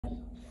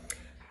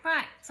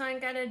Right, so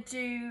I'm going to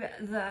do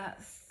the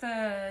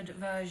third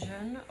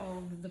version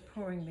of the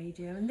pouring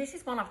medium, and this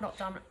is one I've not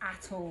done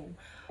at all.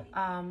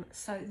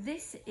 So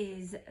this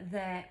is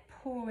their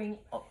pouring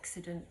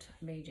oxidant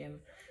medium.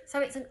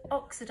 So it's an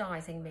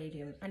oxidizing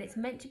medium, and it's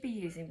meant to be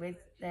using with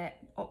their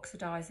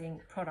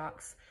oxidizing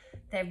products,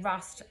 their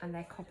rust and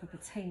their copper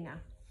patina.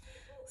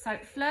 So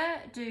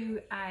FLEUR do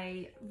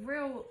a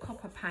real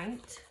copper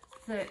paint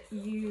that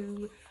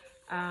you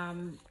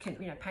can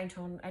paint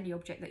on any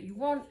object that you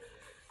want,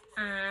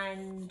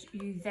 and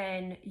you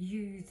then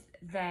use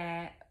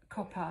their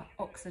copper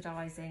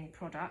oxidizing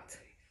product,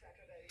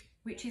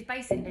 which is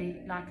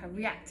basically like a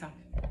reactor.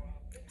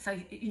 So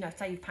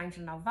say you've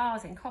painted an old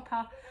vase in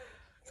copper,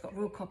 it's got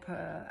real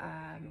copper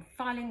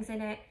filings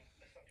in it.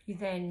 You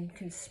then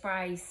can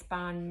spray,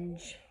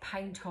 sponge,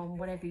 paint on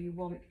whatever you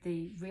want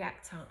the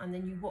reactor, and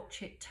then you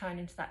watch it turn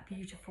into that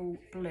beautiful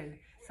blue.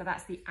 So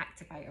that's the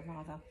activator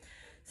rather.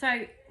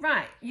 So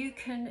right, you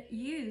can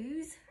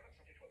use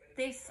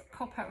this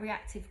copper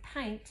reactive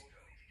paint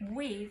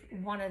with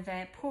one of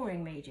their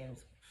pouring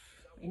mediums.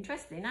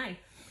 Interesting, eh?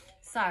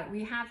 So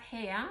we have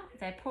here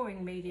their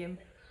pouring medium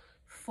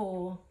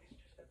for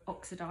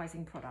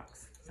oxidizing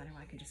products. That's the only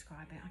way I can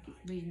describe it. I keep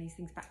reading these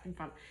things back and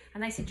front.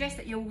 And they suggest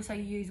that you also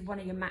use one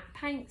of your matte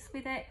paints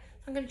with it.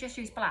 I'm going to just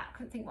use black. I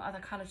couldn't think what other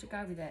colour to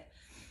go with it.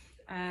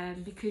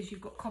 Because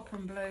you've got copper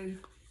and blue,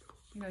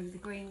 the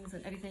greens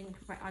and everything.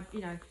 I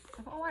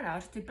thought, oh, I know, I'll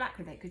just do black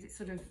with it because it's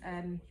sort of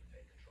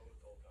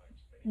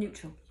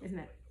neutral, isn't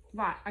it?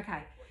 Right,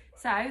 okay.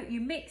 So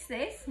you mix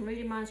this. I'm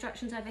reading my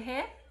instructions over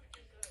here.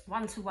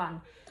 1 to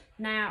 1.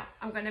 Now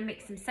I'm going to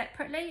mix them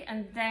separately,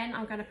 and then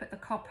I'm going to put the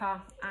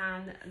copper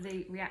and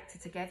the reactor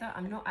together.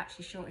 I'm not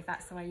actually sure if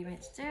that's the way you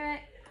meant to do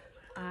it,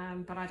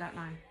 but I don't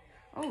know.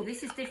 Oh,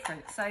 this is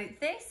different. So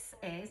this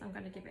is, I'm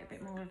going to give it a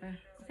bit more of a,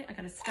 I think I'm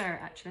going to stir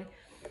it actually.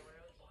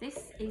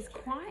 This is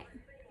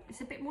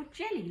it's a bit more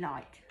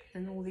jelly-like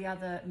than all the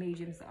other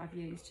mediums that I've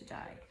used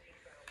today.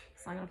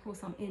 So I'm going to pour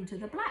some into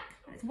the black.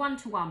 It's 1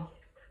 to 1.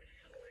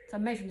 So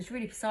I'm measuring this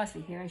really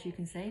precisely here, as you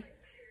can see.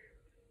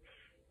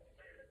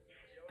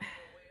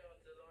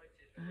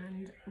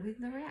 And with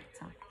the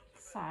reactor.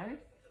 So I'm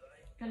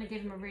going to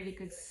give them a really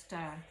good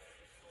stir.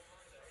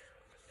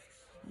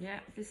 Yeah,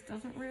 this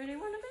doesn't really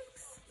want to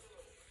mix.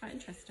 Quite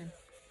interesting.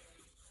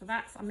 So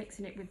I'm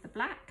mixing it with the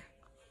black.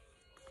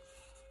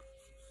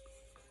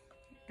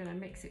 I'm going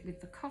to mix it with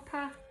the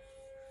copper.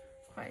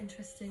 Quite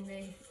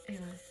interestingly,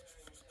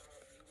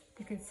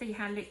 you can see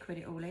how liquid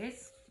it all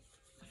is.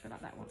 I feel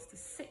like that wants to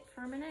sit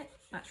for a minute.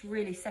 That's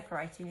really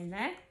separating in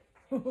there.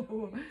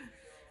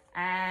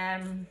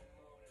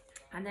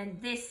 And then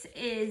this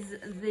is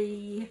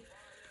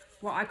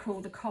what I call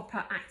the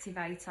copper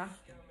activator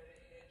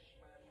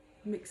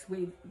mixed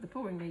with the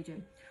pouring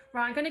medium.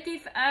 Right, I'm going to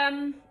give,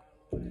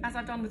 as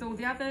I've done with all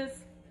the others,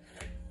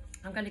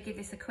 I'm going to give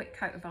this a quick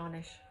coat of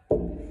varnish.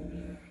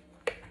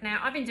 Now,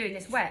 I've been doing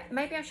this wet.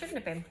 Maybe I shouldn't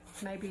have been.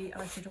 Maybe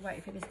I should have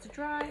waited for this to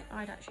dry.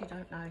 I actually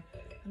don't know.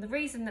 And the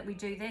reason that we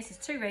do this is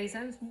 2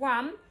 reasons.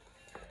 One,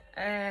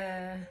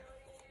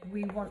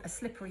 we want a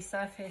slippery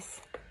surface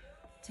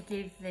to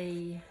give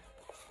the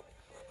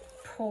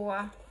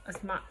pour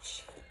as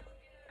much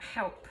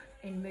help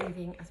in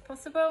moving as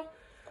possible.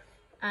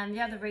 And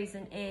the other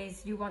reason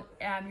is you want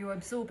your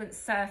absorbent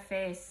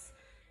surface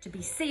to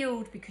be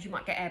sealed because you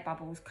might get air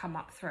bubbles come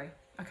up through.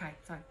 Okay,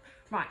 so,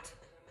 right.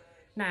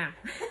 Now,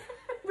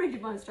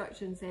 reading my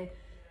instructions here.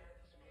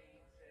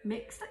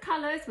 Mix the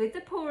colours with the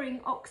pouring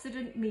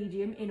oxidant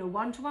medium in a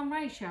 1 to 1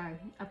 ratio.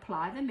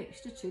 Apply the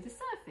mixture to the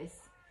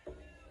surface.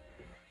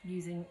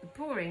 Using the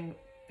pouring,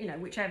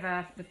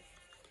 whichever the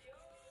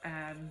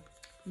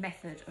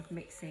method of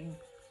mixing.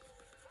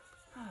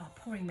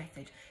 Pouring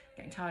method.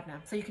 Getting tired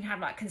now. So you can have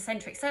like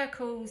concentric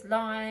circles,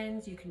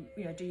 lines. You can,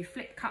 do your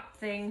flip cup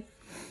thing.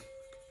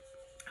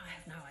 I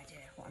have no idea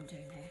what I'm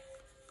doing here.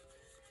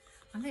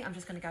 I think I'm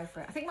just going to go for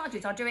it. I think what I'll do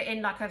is I'll do it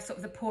in like a sort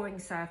of the pouring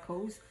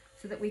circles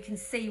so that we can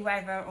see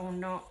whether or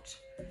not,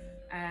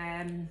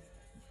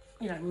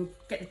 we'll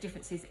get the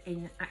differences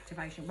in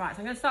activation. Right, so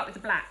I'm going to start with the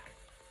black.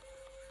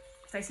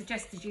 So they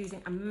suggested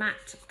using a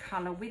matte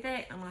colour with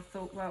it, and I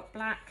thought, well,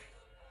 black,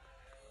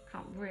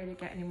 can't really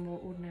get any more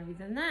ordinary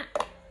than that.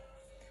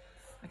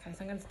 Okay, so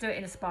I'm going to do it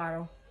in a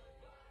spiral.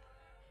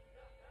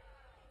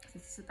 So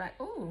this is like,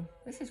 oh,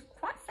 this is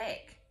quite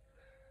thick.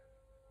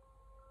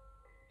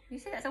 You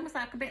see, that's almost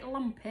like a bit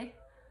lumpy.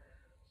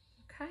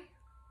 Okay.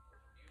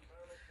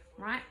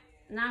 Right,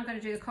 now I'm going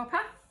to do the copper.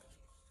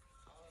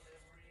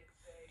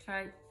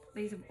 So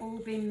these have all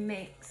been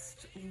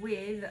mixed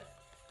with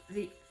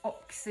the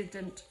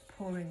oxidant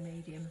pouring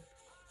medium.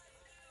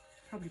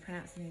 Probably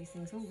pronouncing these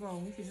things all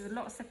wrong. There's a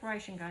lot of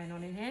separation going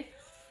on in here.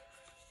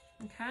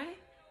 Okay.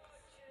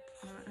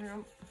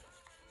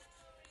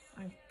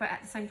 But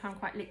at the same time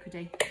quite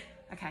liquidy.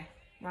 Okay,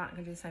 right, I'm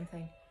going to do the same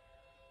thing.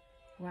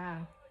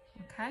 Wow,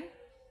 okay.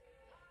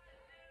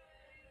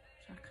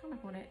 So I kind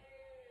of want it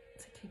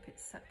to keep it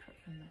separate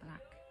from the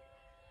black.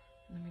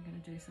 And then we're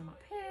going to do some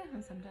up here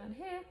and some down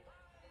here.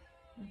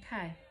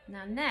 Okay,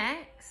 now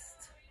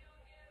next,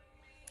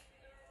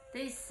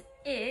 This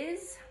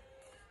is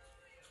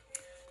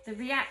the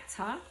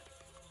reactor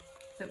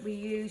that we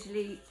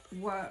usually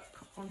work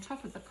on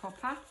top of the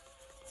copper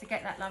to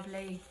get that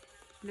lovely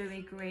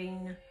bluey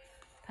green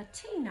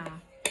patina.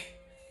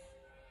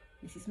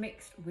 This is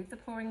mixed with the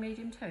pouring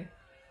medium too.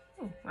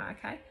 Oh, right,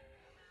 okay.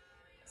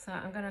 So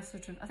I'm going to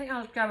sort of, I think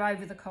I'll go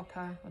over the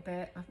copper a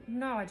bit. I've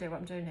no idea what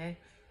I'm doing here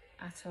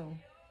at all.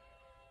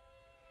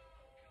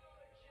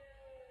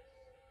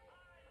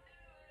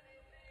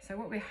 So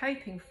what we're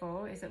hoping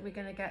for is that we're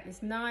going to get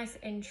this nice,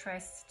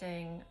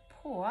 interesting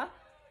pour,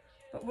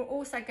 but we're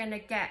also going to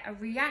get a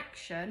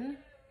reaction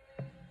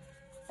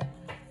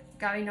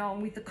going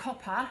on with the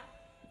copper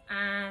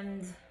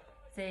and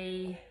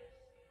the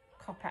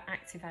copper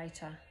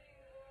activator.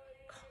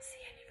 Can't see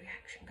any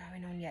reaction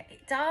going on yet.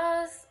 It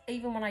does,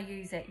 even when I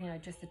use it, you know,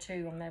 just the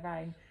two on their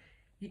own,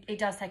 it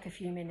does take a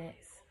few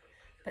minutes.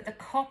 But the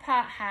copper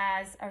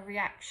has a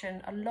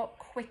reaction a lot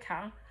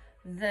quicker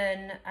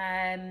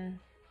than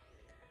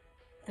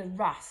the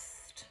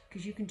rust,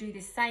 because you can do the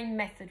same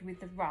method with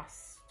the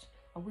rust.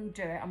 I will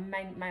do it. I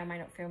may or may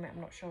not film it. I'm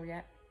not sure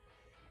yet.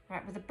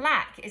 Right, well the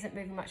black isn't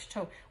moving much at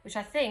all, which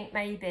I think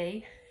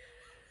maybe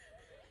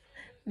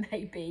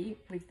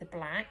with the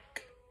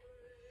black,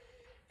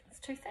 it's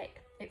too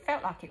thick. It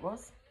felt like it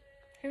was.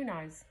 Who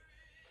knows?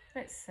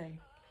 Let's see.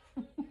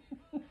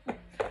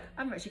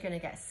 I'm actually going to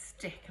get a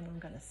stick and I'm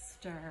going to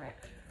stir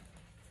it,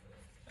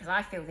 because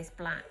I feel this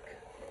black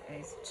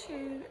is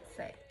too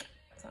thick.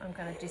 So I'm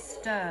going to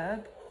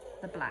disturb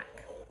the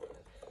black.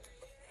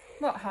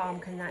 What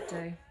harm can that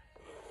do?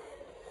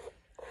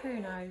 Who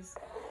knows?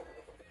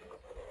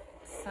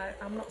 So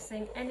I'm not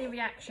seeing any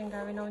reaction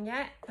going on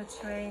yet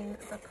between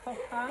the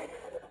copper.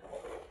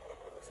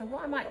 So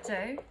what I might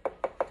do,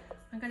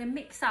 I'm going to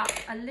mix up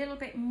a little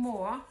bit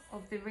more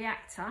of the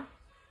reactor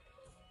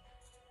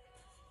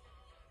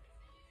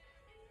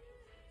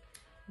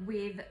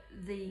with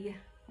the,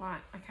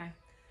 right, okay.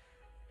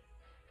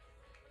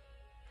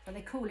 So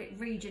they call it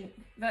reagent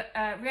for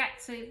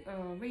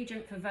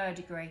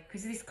verdigris,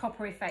 because this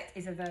copper effect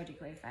is a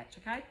verdigris effect,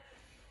 okay?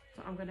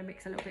 So I'm going to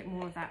mix a little bit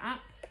more of that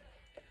up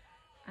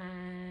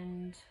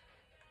and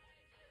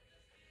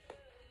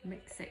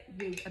mix it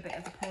with a bit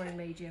of the pouring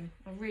medium.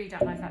 I really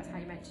don't know if that's how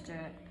you're meant to do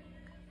it.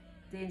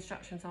 The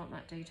instructions aren't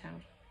that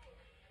detailed.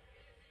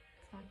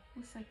 So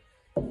we'll see.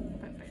 Put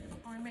a bit of the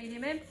pouring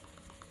medium in.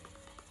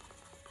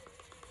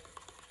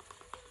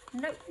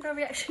 Nope, no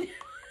reaction.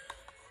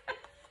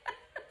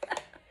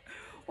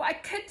 What I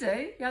could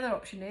do, the other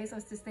option is, I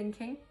was just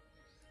thinking,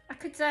 I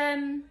could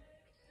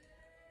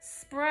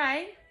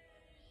spray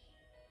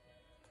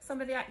some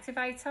of the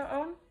activator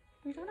on.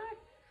 We don't know.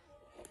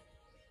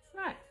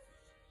 Right.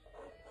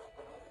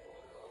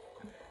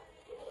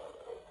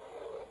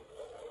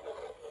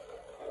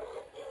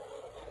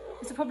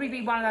 This will probably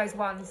be one of those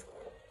ones,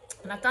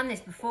 and I've done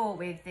this before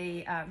with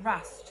the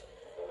rust.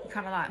 You're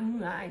kind of like,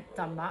 I ain't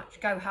done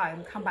much. Go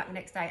home, come back the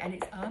next day, and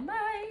it's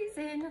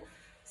amazing.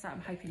 So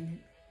I'm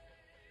hoping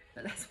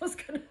that that's what's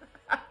going to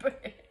happen.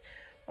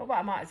 But what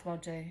I might as well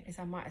do is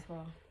oh my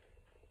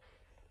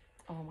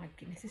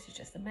goodness, this is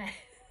just a mess.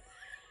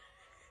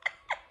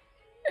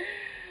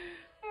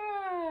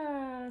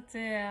 Oh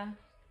dear.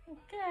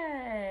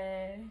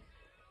 Okay.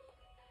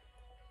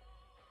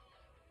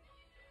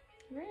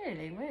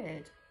 Really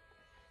weird.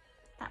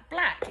 That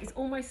black is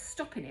almost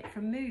stopping it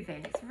from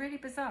moving. It's really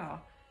bizarre.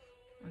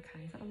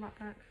 Okay, is that the right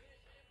black?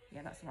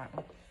 Yeah, that's the right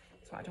one.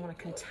 That's right, I don't want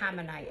to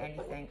contaminate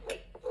anything.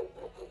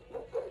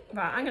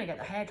 Right, I'm going to get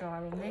the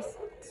hairdryer on this.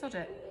 Sod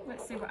it.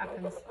 Let's see what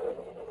happens.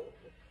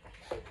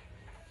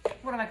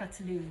 What have I got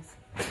to lose?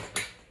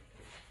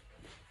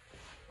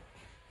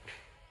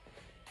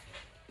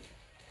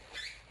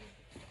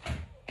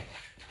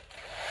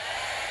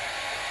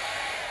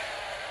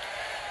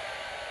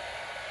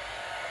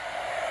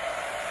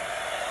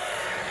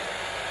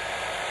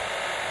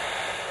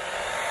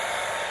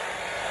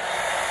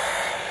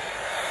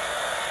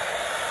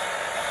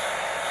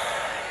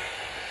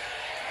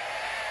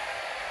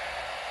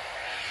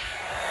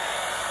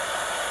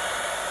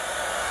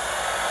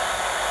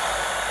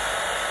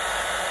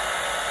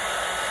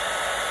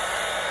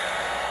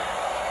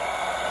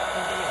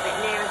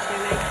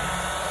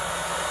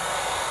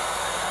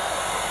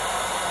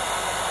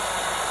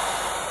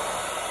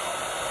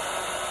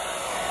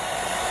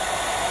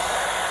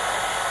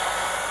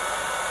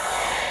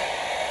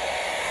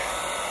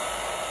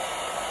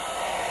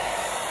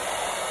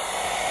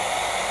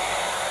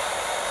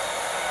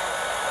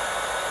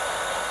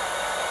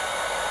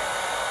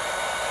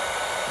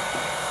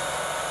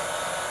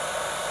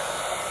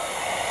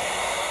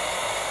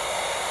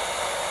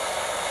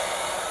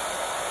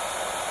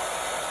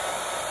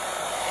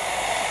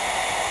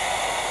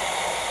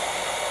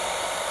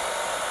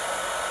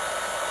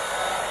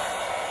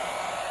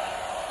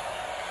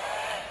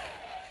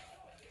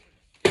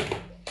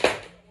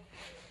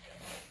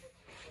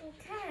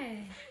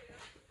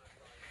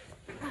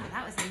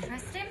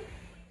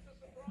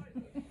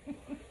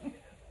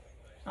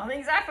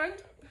 Nothing's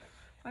happened.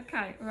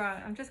 Okay,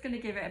 right, I'm just going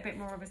to give it a bit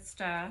more of a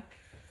stir.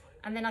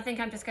 And then I think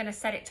I'm just going to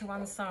set it to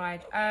one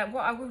side.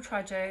 What I will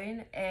try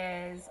doing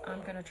is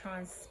I'm going to try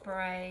and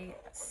spray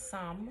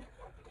some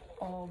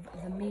of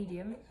the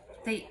medium,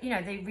 the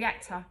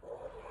reactor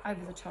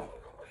over the top.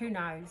 Who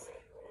knows?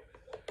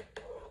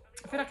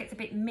 I feel like it's a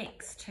bit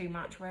mixed too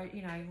much, where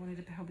you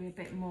wanted probably a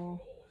bit more.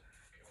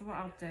 So what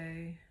I'll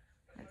do,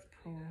 let's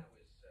pour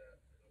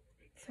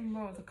some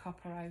more of the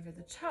copper over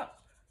the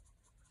top.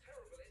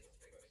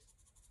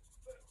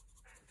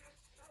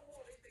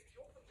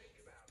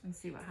 And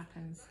see what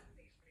happens.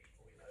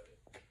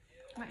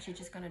 I'm actually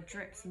just going to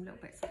drip some little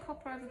bits of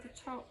copper over the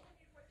top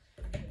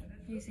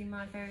using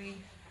my very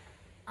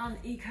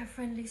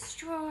un-eco-friendly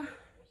straw.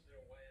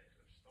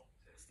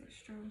 Plastic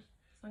straw.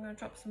 So I'm going to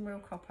drop some real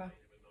copper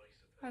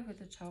over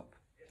the top.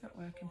 Not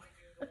working.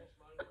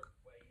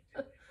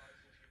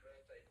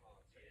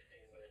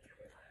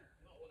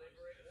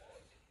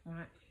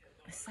 Right,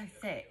 it's so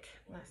thick.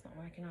 That's not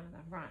working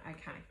either. Right,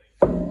 okay.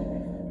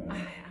 I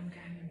am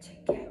going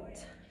to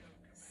get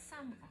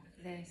some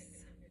of this.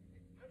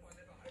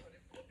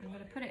 I'm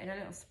going to put it in a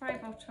little spray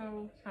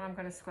bottle and I'm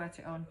going to squirt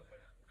it on,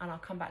 and I'll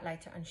come back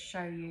later and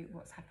show you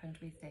what's happened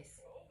with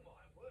this.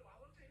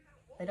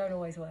 They don't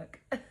always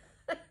work.